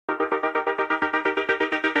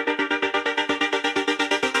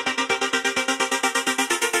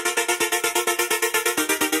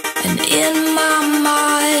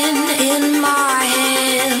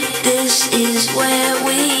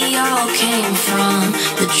from,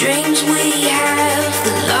 the dreams we have,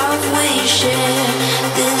 the love we share.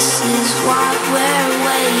 This is what we're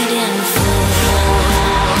waiting for.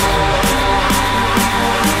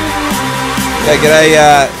 Yeah, g'day,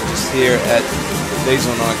 just here at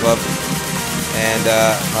Diesel Nightclub, and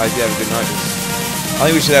I hope you have a good night. I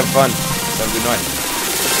think we should have fun. Let's have a good night.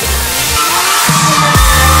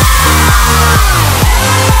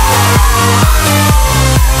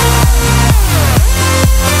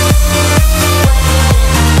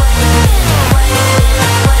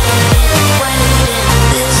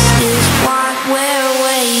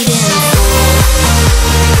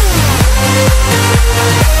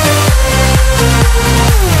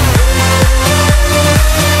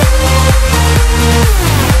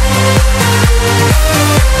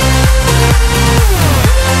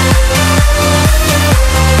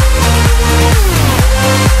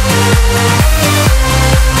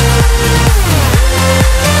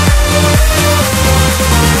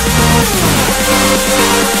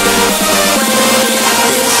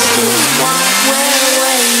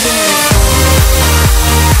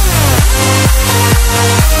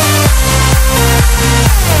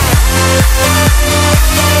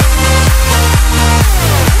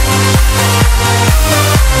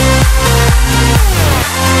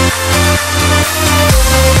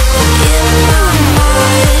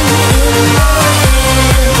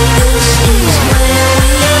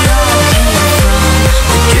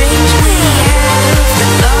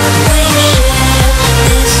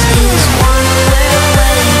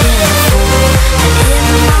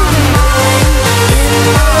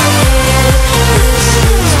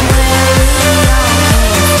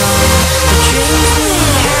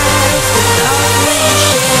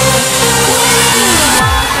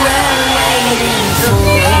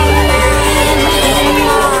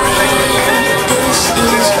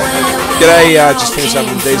 G'day, just finished up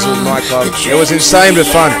in Diesel Nightclub. It was insane but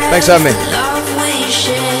fun. Thanks for having me.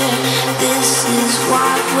 This is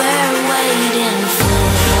what we're waiting for.